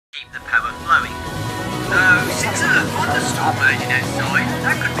keep the power flowing. Though, since a thunderstorm raging outside,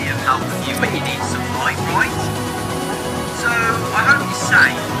 that could be of help for you when you need some light, right? So, I hope you're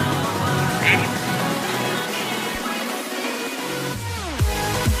safe. Anyway.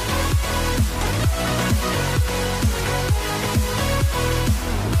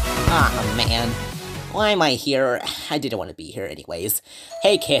 Ah, man. Why am I here? I didn't want to be here anyways.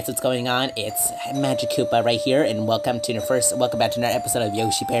 Hey kids, what's going on? It's Magic Koopa right here, and welcome back to another episode of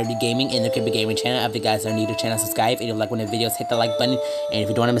Yoshi Parody Gaming in the Koopa Gaming channel. If you guys are new to the channel, subscribe. If you like one of the videos, hit the like button. And if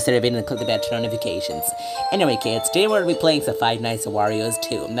you don't want to miss a video, then click the bell to notifications. Anyway kids, today we're going to be playing some Five Nights at Wario's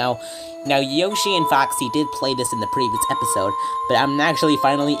 2. Now Yoshi and Foxy did play this in the previous episode, but I'm actually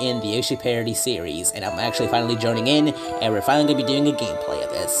finally in the Yoshi Parody series, and I'm actually finally joining in, and we're finally going to be doing a gameplay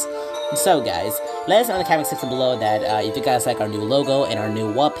of this. So guys, let us know in the comment section below that if you guys like our new logo and our new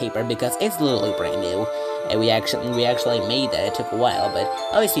wallpaper, because it's literally brand new, and we actually made that. It took a while, but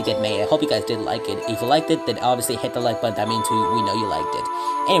obviously did make it. I hope you guys did like it. If you liked it, then obviously hit the like button. That means we know you liked it.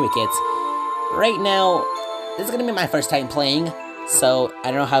 Anyway kids, right now, this is going to be my first time playing, so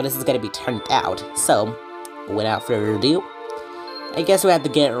I don't know how this is going to be turned out. So, without further ado, I guess we have to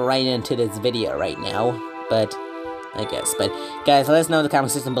get right into this video right now, but guys, let us know in the comment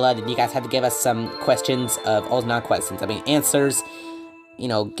section below that you guys have to give us some questions not questions, answers. You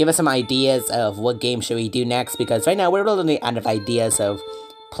know, give us some ideas of what game should we do next, because right now we're really out of ideas of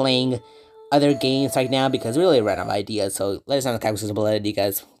playing other games right now, because we really run out of ideas. So let us know in the comment section below that you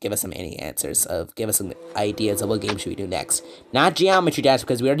guys give us some answers give us some ideas of what game should we do next. Not Geometry Dash,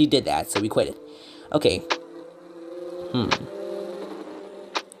 because we already did that, so we quit it. Okay.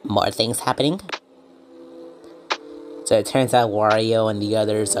 More things happening. So it turns out Wario and the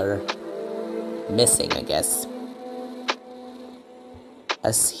others are missing, I guess.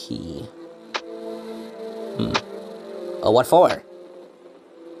 Oh, what for?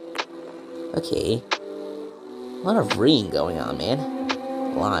 Okay. A lot of reading going on, man.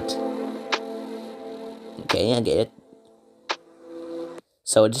 A lot. Okay, I get it.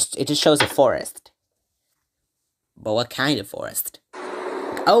 So it just shows a forest. But what kind of forest?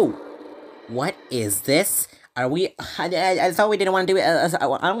 Oh! What is this? I thought we didn't want to do it. I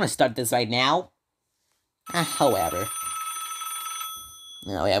don't want to start this right now. However.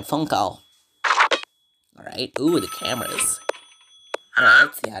 Now we have a phone call. Alright. Ooh, the cameras. Alright,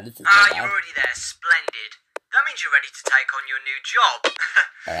 let's see how this is going. You're already there. Splendid. That means you're ready to take on your new job.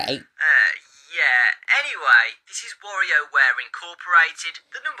 Alright. Yeah. Anyway, this is WarioWare Incorporated.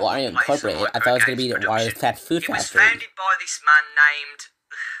 The number Wario Incorporated? I thought it was going to be the Wario's Fat Food Factory. It was founded by this man named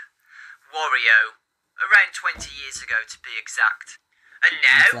Wario. Around 20 years ago, to be exact. And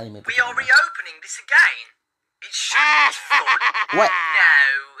now, we are reopening this again. It should be fun. What?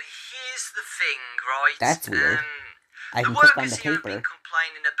 Now, here's the thing, right? That's weird. I can the click on the workers here have paper. been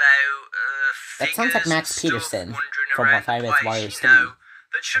complaining about, That sounds like Max Peterson from Five Nights at Wario's 3.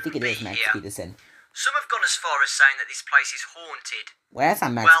 That I think it is be Max here. Peterson. Some have gone as far as saying that this place is haunted. Well, that's not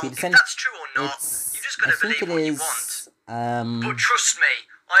Max Peterson. If that's true or not, you've just got to believe what you want. But trust me,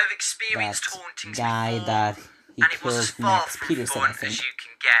 I have experienced hauntings guy before, that he and it was as kills far Max from Peterson, fun I think. as you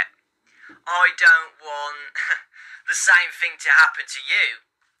can get. I don't want the same thing to happen to you.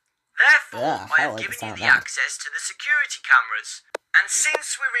 Therefore, I have given you the access to the security cameras. And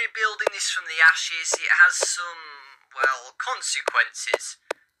since we're rebuilding this from the ashes, it has some, well, consequences.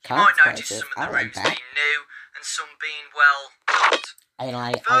 You might notice some of the rooms being new, and some being, well, not. I don't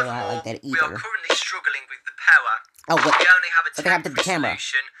like that either. We are currently struggling with the power. Oh, what? We only have a temporary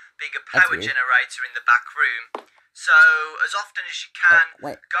solution, being a power generator in the back room. So, as often as you can,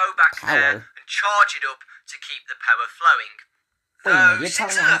 go back there and charge it up to keep the power flowing. Wait, you're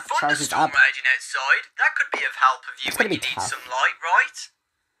telling me I have to charge this up? Raging outside, that could be of help of you when you need some light, right?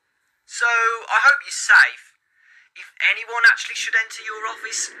 So, I hope you're safe. If anyone actually should enter your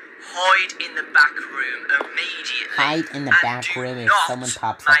office, hide in the back room immediately. Hide in the back room if someone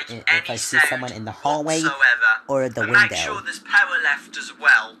pops up, if I see someone in the hallway or the window. Make sure there's power left as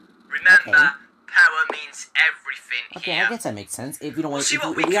well. Remember, power means everything here. Okay, I guess that makes sense. If you don't want,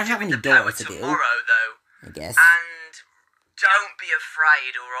 we don't have any doors to do. Tomorrow, though. I guess. And don't be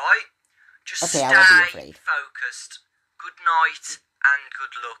afraid, alright? Just stay I won't be afraid. Focused. Good night and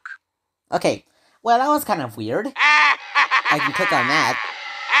good luck. Okay. Well, that was kind of weird. I can click on that.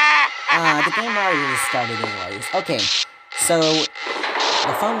 The game already just started anyways. Okay, so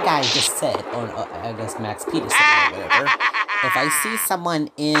the phone guy just said, or I guess Max Peterson or whatever, if I see someone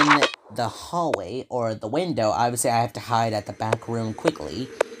in the hallway or the window, obviously I have to hide at the back room quickly,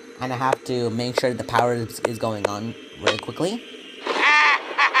 and I have to make sure the power is going on really quickly.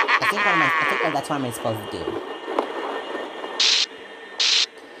 I think that's what I'm supposed to do.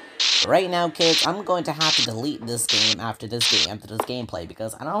 Right now, kids, I'm going to have to delete this game after this gameplay,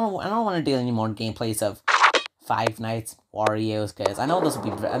 because I don't want to do any more gameplays of Five Nights Wario's, because I know those will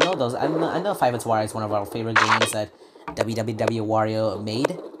be, I know Five Nights Wario is one of our favorite games that www Wario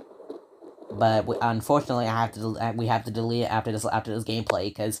made, but unfortunately we have to delete it after this gameplay,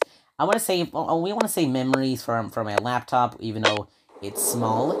 because we want to save memories from my laptop, even though it's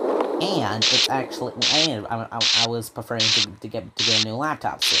small, and it's actually, and I was preferring to get a new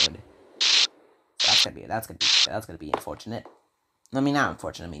laptop soon. So that's gonna be unfortunate. I mean, not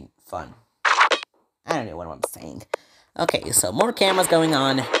unfortunate. I mean, fun. I don't know what I'm saying. Okay, so more cameras going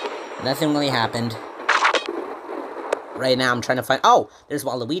on. Nothing really happened. Right now, I'm trying to find. Oh, there's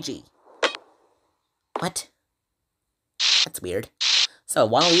Waluigi. What? That's weird. So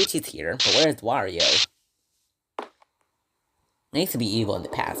Waluigi's here, but where's Wario? I used to be evil in the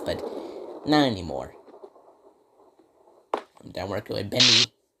past, but not anymore. I'm done working with Bendy.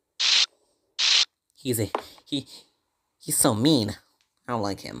 He's so mean. I don't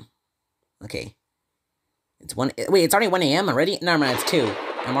like him. Okay. It's already 1 a.m. already? Never mind, it's 2.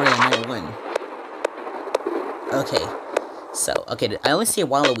 I'm already on night 1. Okay. So, okay, I only see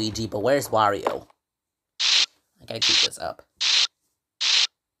Waluigi, but where's Wario? I gotta keep this up.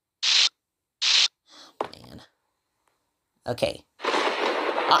 Man. Okay.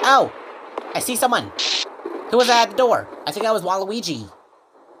 Oh! I see someone! Who was that at the door? I think that was Waluigi.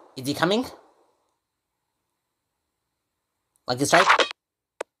 Is he coming? Like this, right?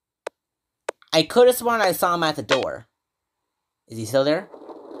 I could have sworn I saw him at the door. Is he still there?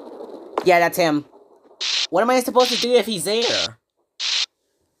 Yeah, that's him. What am I supposed to do if he's there?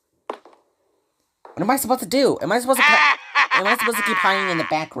 What am I supposed to do? Am I supposed to keep hiding in the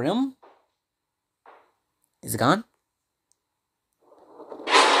back room? Is it gone?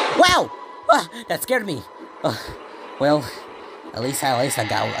 Wow! Ah, that scared me. Well, at least I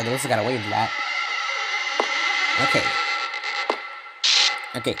got away with that. Okay.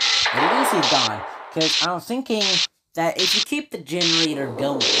 Okay, at least he's gone. Because I was thinking that if you keep the generator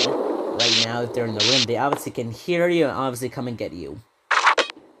going right now, if they're in the room, they obviously can hear you and obviously come and get you.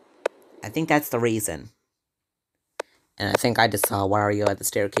 I think that's the reason. And I think I just saw Wario at the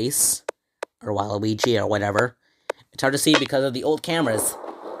staircase. Or Waluigi or whatever. It's hard to see because of the old cameras.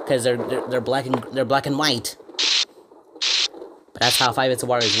 Because they're black and white. But that's how Five Nights at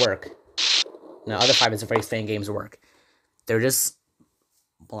Wario's work. Now other Five Nights at Freddy's fan games work. They're just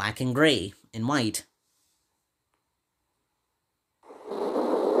black and gray and white.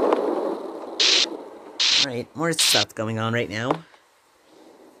 Alright, more stuff going on right now.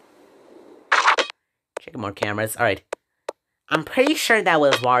 Checking more cameras. Alright. I'm pretty sure that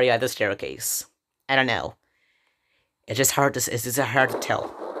was Wario at the staircase. I don't know. It's just hard to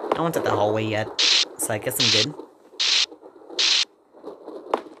tell. No one's at the hallway yet, so I guess I'm good.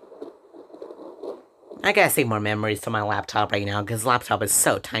 I gotta save more memories to my laptop right now, because the laptop is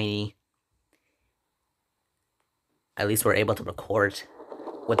so tiny. At least we're able to record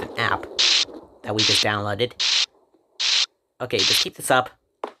with an app that we just downloaded. Okay, just keep this up.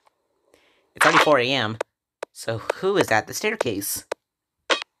 It's already 4 a.m. So who is at the staircase?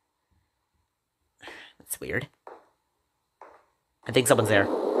 That's weird. I think someone's there.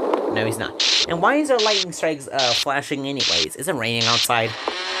 No, he's not. And why is there lightning strikes flashing anyways? Is it raining outside?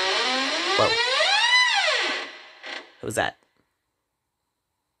 Whoa. Who's that?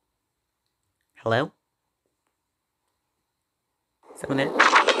 Hello? Someone there?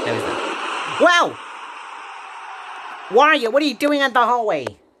 No, he's not. Wow! Wario, what are you doing at the hallway?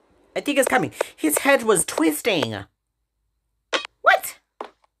 I think he's coming. His head was twisting. What?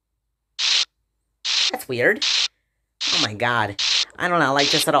 That's weird. Oh my god. I do not like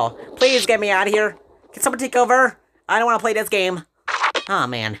this at all. Please get me out of here. Can someone take over? I don't want to play this game. Oh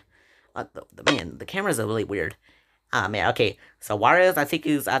man. The cameras are really weird. Ah, man, okay. So, Wario, I think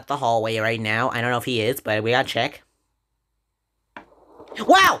he's at the hallway right now. I don't know if he is, but we gotta check.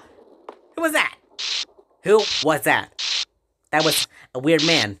 Wow! Who was that? Who was that? That was a weird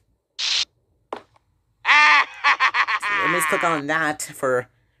man. So let me just click on that for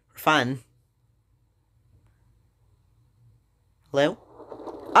fun. Hello?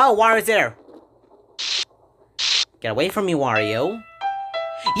 Oh, Wario's there! Get away from me, Wario.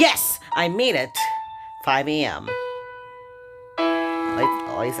 Yes! I made it! 5 a.m.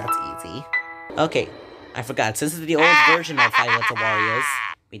 At least that's easy. Okay, I forgot. Since this is the old version of Five Nights at Wario's,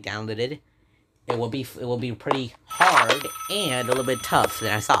 we downloaded it. It will be pretty hard and a little bit tough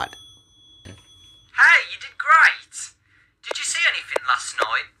than I thought. Hey, you did great. Did you see anything last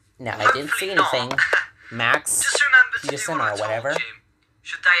night? No, I didn't see anything. Not. Max, Just remember to do Peterson what I or whatever. told you.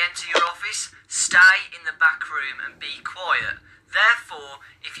 Should they enter your office, stay in the back room and be quiet. Therefore,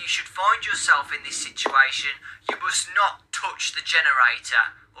 if you should find yourself in this situation, you must not touch the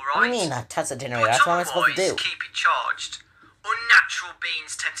generator, alright? What do you mean not touch the generator? That's what I'm supposed to do. Keep it charged. Unnatural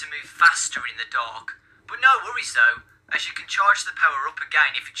beings tend to move faster in the dark. But no worries though, as you can charge the power up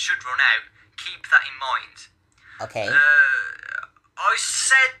again if it should run out. Keep that in mind. Okay. I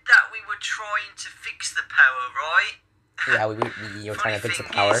said that we were trying to fix the power, right? Yeah, you were trying to fix the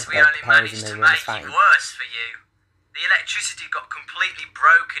power. We only managed to make it worse for you. The electricity got completely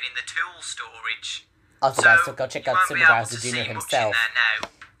broken in the tool storage. Also, guys, so go check out Supergrass the Junior himself.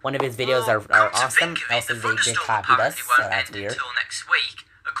 One of his videos are awesome. Also, they did copy us, so that's weird. Until next week,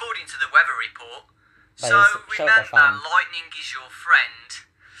 according to the weather report. But so remember, lightning is your friend.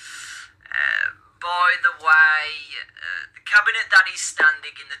 By the way, the cabinet that is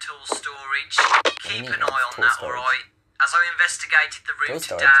standing in the tool storage, keep an eye on that, alright? As I investigated the room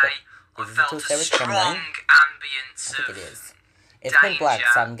today, I felt a strong ambience of It's pink black,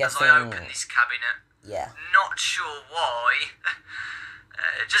 so I'm guessing... as I open this cabinet. Yeah. Not sure why.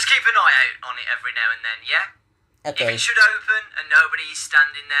 Just keep an eye out on it every now and then, yeah? Okay. If it should open and nobody is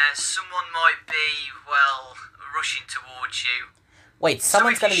standing there, someone might be, well, rushing towards you. Wait,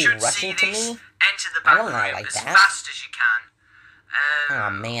 someone's gonna be rushing to me? Enter the back room like as that. fast as you can.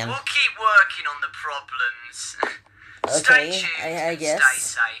 Oh, man. We'll keep working on the problems. Okay, Stay tuned I guess. Stay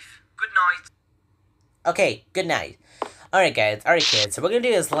safe. Good night. Okay, good night. Alright, guys. Alright, kids. So we're gonna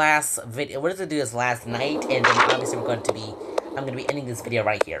do this last video. We're gonna do this last night, and then obviously I'm gonna be ending this video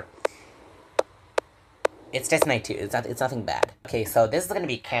right here. It's just night 2. It's nothing bad. Okay, so this is gonna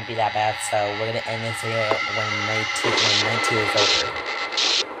can't be that bad. So we're gonna end this video when night 2 is over.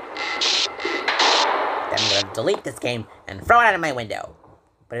 Then I'm gonna delete this game and throw it out of my window.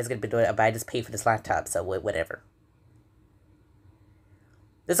 But it's gonna be doing. But I just paid for this laptop, so whatever.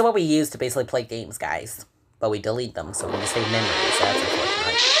 This is what we use to basically play games, guys. But we delete them, so we can save memories. So that's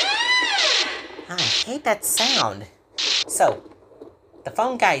unfortunate. I hate that sound. So, the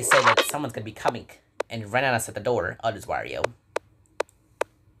phone guy said that someone's gonna be coming and run at us at the door. Oh, there's Wario.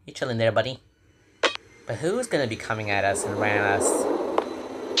 You chilling there, buddy? But who's gonna be coming at us and run at us?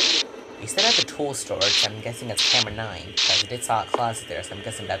 He said at the tool storage. I'm guessing it's camera 9 because it did saw a closet there, so I'm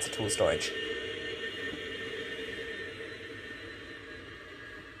guessing that's a tool storage.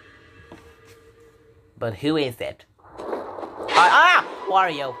 But who is it?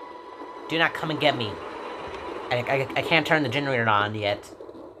 Wario! Do not come and get me. I can't turn the generator on yet.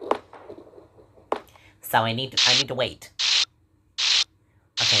 So I need to wait.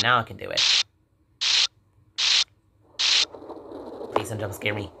 Okay, now I can do it. Please don't jump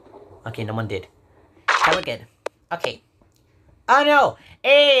scare me. Okay, no one did. Okay, we're good. Okay. Oh no!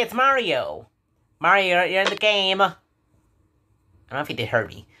 Hey, it's Mario! Mario, you're in the game! I don't know if he did hurt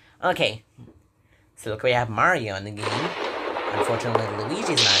me. Okay. So look, we have Mario in the game. Unfortunately,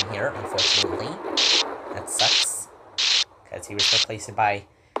 Luigi's not in here, unfortunately. That sucks. Because he was replaced by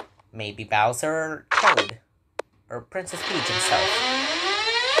maybe Bowser or Toad. Or Princess Peach himself.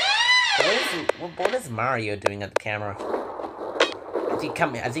 What is Mario doing at the camera? I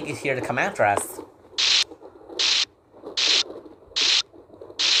think he's here to come after us.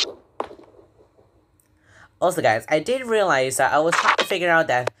 Also, guys, I did realize that I was trying to figure out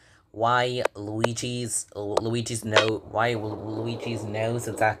that why Luigi's nose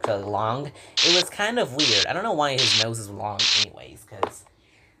is actually long. It was kind of weird. I don't know why his nose is long anyways, because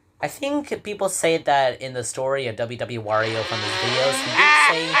I think people say that in the story of WW Wario from his videos, he did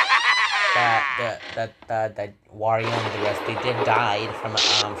say that Wario and the rest, they did died from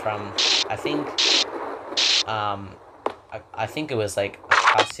I think it was like a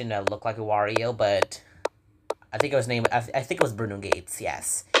costume that looked like a Wario, but I think it was named, I think it was Bruno Gates,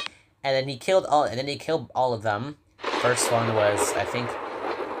 yes. And then he killed all of them. First one was, I think,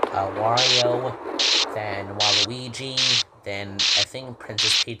 Wario, then Waluigi, then I think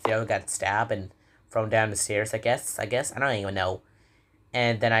Princess Peach got stabbed and thrown down the stairs, I guess, I don't even know.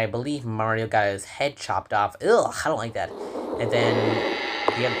 And then I believe Mario got his head chopped off. Ugh, I don't like that. And then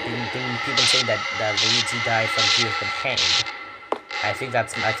people say that Luigi died from he was been hanged. I think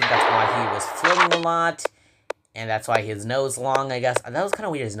that's why he was floating a lot. And that's why his nose long, I guess. That was kind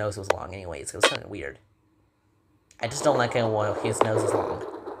of weird his nose was long anyways. It was kind of weird. I just don't like it when his nose is long.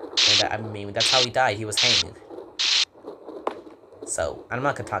 And I mean, that's how he died. He was hanged. So, I'm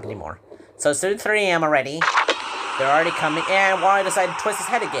not going to talk anymore. So, it's 3 a.m. already. They're already coming. And Wario decided to twist his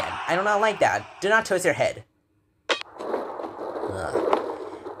head again. I do not like that. Do not twist your head. Ugh.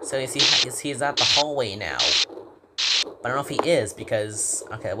 So, he's at the hallway now. But I don't know if he is, because...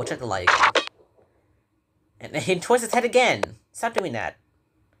 Okay, we'll check the light again. And he twists his head again. Stop doing that.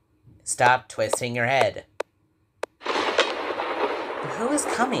 Stop twisting your head. Who is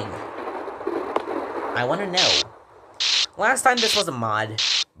coming? I want to know. Last time this was a mod,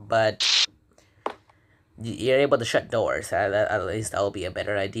 but you're able to shut doors. At least that'll be a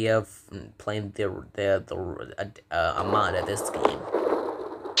better idea of playing a mod of this game.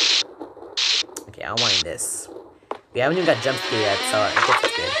 Okay, I'm wanting this. We haven't even got jump scare yet, so I guess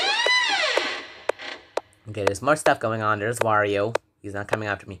it's good. Okay, there's more stuff going on. There's Wario. He's not coming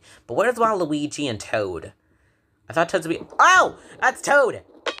after me. But where's Waluigi and Toad? I thought Toad's would be... Oh! That's Toad!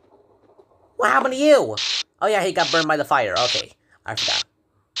 What happened to you? Oh yeah, he got burned by the fire. Okay, I forgot.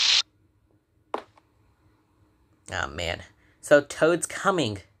 Oh man. So Toad's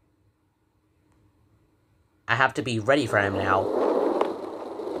coming. I have to be ready for him now.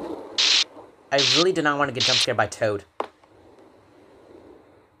 I really do not want to get jump scared by Toad.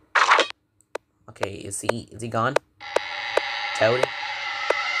 Okay, is he gone? Toad?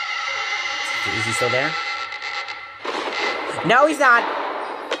 Is he still there? No, he's not!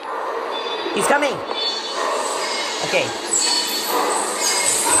 He's coming! Okay.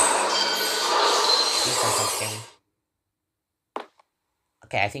 Please don't jump scare me.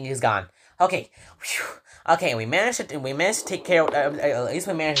 Okay, I think he's gone. Okay. Whew. Okay, we managed to take care of, at least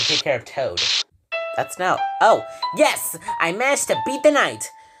we managed to take care of Toad. That's now. Oh, yes! I managed to beat the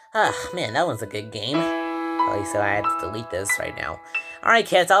night! Ah, man, that was a good game. At least so I had to delete this right now. Alright,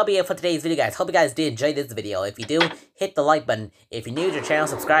 kids, that'll be it for today's video, guys. Hope you guys did enjoy this video. If you do, hit the like button. If you're new to the channel,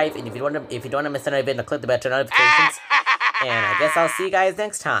 subscribe. And if you don't want to miss another video, click the bell to notifications. And I guess I'll see you guys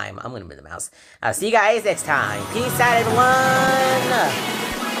next time. I'm gonna move the mouse. I'll see you guys next time. Peace out, everyone!